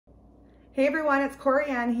Hey everyone, it's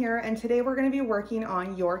Corrianne here, and today we're going to be working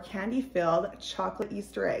on your candy-filled chocolate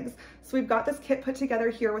Easter eggs. So we've got this kit put together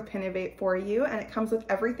here with Pinovate for you, and it comes with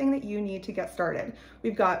everything that you need to get started.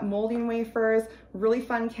 We've got molding wafers, really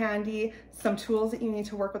fun candy, some tools that you need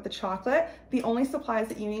to work with the chocolate. The only supplies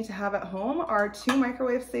that you need to have at home are 2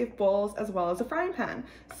 microwave-safe bowls as well as a frying pan.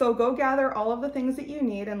 So go gather all of the things that you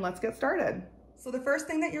need and let's get started. So the first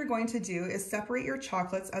thing that you're going to do is separate your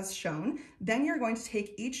chocolates as shown. Then you're going to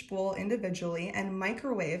take each bowl individually and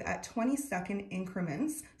microwave at 20-second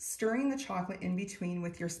increments, stirring the chocolate in between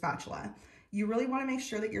with your spatula. You really want to make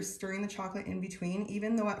sure that you're stirring the chocolate in between,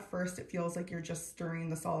 even though at first it feels like you're just stirring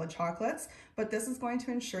the solid chocolates, but this is going to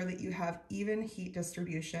ensure that you have even heat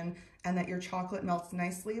distribution and that your chocolate melts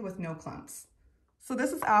nicely with no clumps. So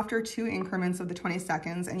this is after 2 increments of the 20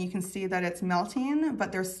 seconds, and you can see that it's melting,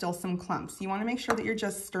 but there's still some clumps. You want to make sure that you're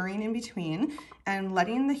just stirring in between and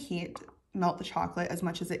letting the heat melt the chocolate as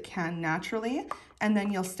much as it can naturally, and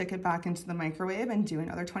then you'll stick it back into the microwave and do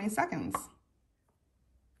another 20 seconds.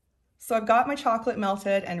 So I've got my chocolate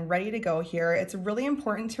melted and ready to go here. It's really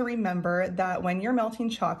important to remember that when you're melting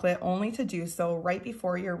chocolate, only to do so right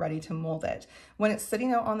before you're ready to mold it. When it's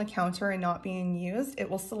sitting out on the counter and not being used, it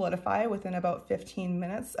will solidify within about 15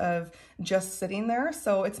 minutes of just sitting there.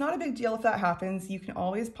 So it's not a big deal if that happens. You can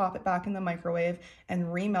always pop it back in the microwave and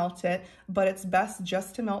remelt it, but it's best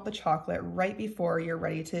just to melt the chocolate right before you're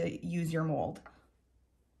ready to use your mold.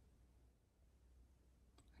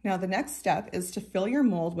 Now the next step is to fill your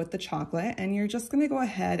mold with the chocolate, and you're just going to go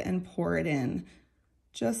ahead and pour it in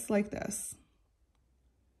just like this.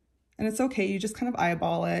 And it's okay, you just kind of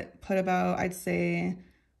eyeball it, put about, I'd say,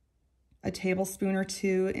 a tablespoon or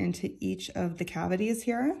 2 into each of the cavities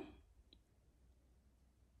here.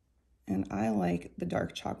 And I like the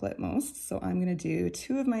dark chocolate most, so I'm going to do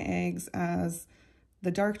 2 of my eggs as the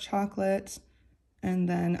dark chocolate, and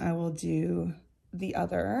then I will do the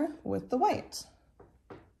other with the white.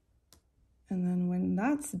 And then when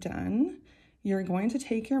that's done, you're going to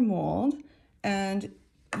take your mold and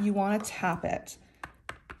you want to tap it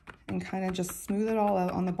and kind of just smooth it all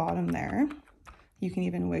out on the bottom there. You can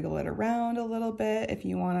even wiggle it around a little bit if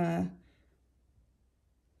you want to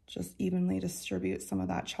just evenly distribute some of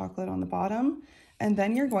that chocolate on the bottom. And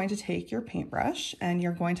then you're going to take your paintbrush and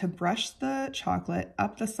you're going to brush the chocolate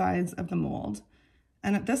up the sides of the mold.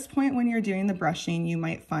 And at this point, when you're doing the brushing, you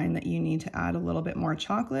might find that you need to add a little bit more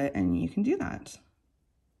chocolate, and you can do that.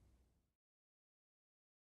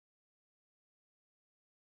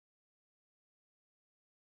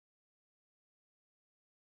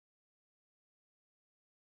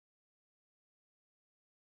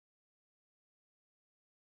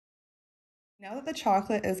 Now that the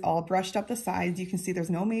chocolate is all brushed up the sides, you can see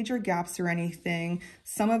there's no major gaps or anything.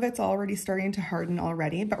 Some of it's already starting to harden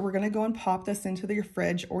already, but we're gonna go and pop this into your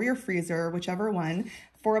fridge or your freezer, whichever one,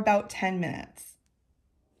 for about 10 minutes.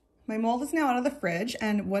 My mold is now out of the fridge,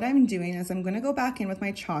 and what I'm doing is I'm gonna go back in with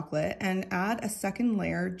my chocolate and add a second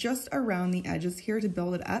layer just around the edges here to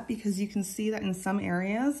build it up, because you can see that in some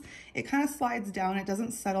areas, it kind of slides down. It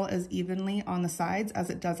doesn't settle as evenly on the sides as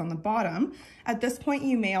it does on the bottom. At this point,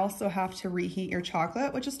 you may also have to reheat your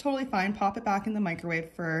chocolate, which is totally fine. Pop it back in the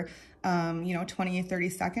microwave for, 20 or 30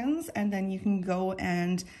 seconds, and then you can go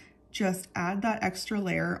and just add that extra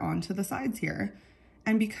layer onto the sides here.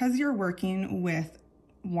 And because you're working with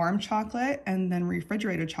warm chocolate and then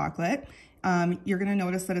refrigerated chocolate, you're going to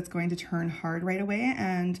notice that it's going to turn hard right away.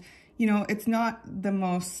 And it's not the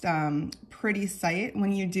most pretty sight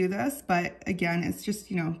when you do this, but again, it's just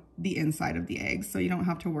the inside of the egg, so you don't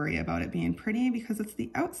have to worry about it being pretty, because it's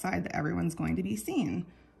the outside that everyone's going to be seeing.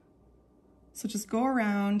 So just go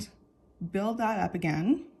around, build that up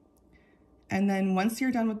again, and then once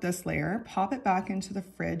you're done with this layer, pop it back into the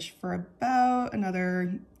fridge for about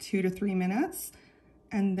another 2 to 3 minutes.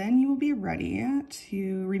 And then you will be ready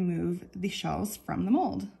to remove the shells from the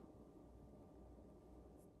mold.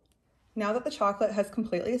 Now that the chocolate has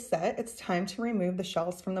completely set, it's time to remove the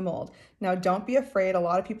shells from the mold. Now don't be afraid. A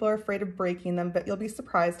lot of people are afraid of breaking them, but you'll be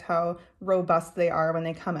surprised how robust they are when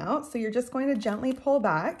they come out. So you're just going to gently pull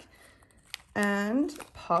back and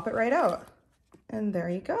pop it right out. And there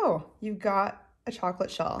you go. You've got a chocolate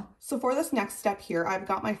shell. So for this next step here, I've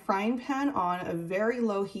got my frying pan on a very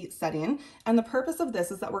low heat setting. And the purpose of this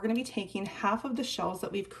is that we're going to be taking half of the shells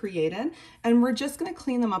that we've created, and we're just going to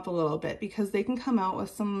clean them up a little bit because they can come out with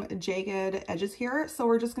some jagged edges here. So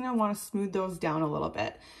we're just going to want to smooth those down a little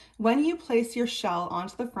bit. When you place your shell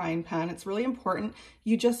onto the frying pan, it's really important.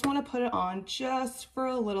 You just want to put it on just for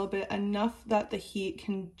a little bit, enough that the heat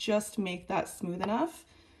can just make that smooth enough.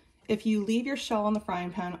 If you leave your shell on the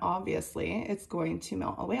frying pan, obviously it's going to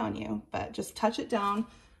melt away on you, but just touch it down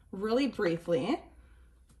really briefly.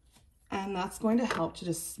 And that's going to help to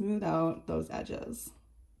just smooth out those edges.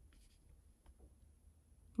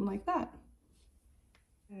 Like that.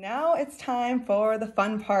 Now it's time for the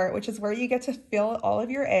fun part, which is where you get to fill all of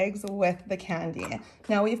your eggs with the candy.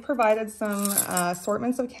 Now we've provided some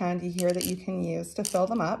assortments of candy here that you can use to fill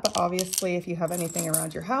them up, but obviously if you have anything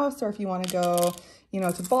around your house or if you want to go, you know,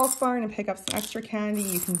 to Bulk Barn and pick up some extra candy,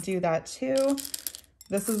 you can do that too.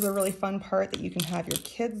 This is a really fun part that you can have your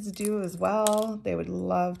kids do as well. They would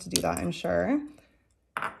love to do that, I'm sure.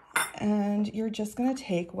 And you're just going to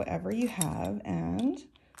take whatever you have and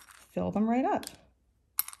fill them right up.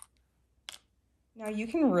 Now you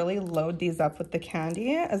can really load these up with the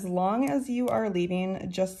candy as long as you are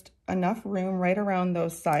leaving just enough room right around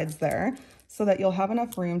those sides there so that you'll have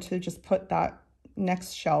enough room to just put that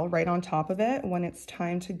next shell right on top of it when it's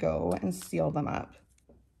time to go and seal them up.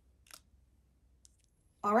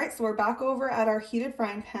 All right, so we're back over at our heated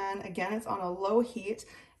frying pan. Again, it's on a low heat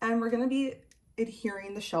and we're gonna be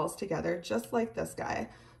adhering the shells together just like this guy.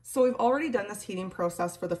 So we've already done this heating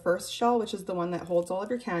process for the first shell, which is the one that holds all of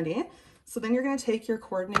your candy. So then you're going to take your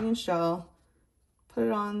coordinating shell, put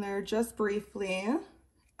it on there just briefly,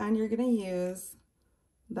 and you're going to use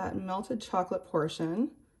that melted chocolate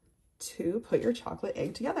portion to put your chocolate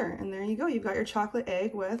egg together. And there you go. You've got your chocolate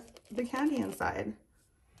egg with the candy inside.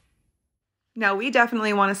 Now we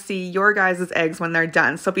definitely want to see your guys' eggs when they're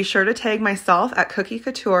done. So be sure to tag myself at Cookie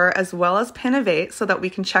Couture as well as Pinovate so that we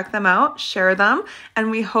can check them out, share them,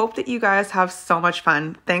 and we hope that you guys have so much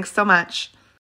fun. Thanks so much.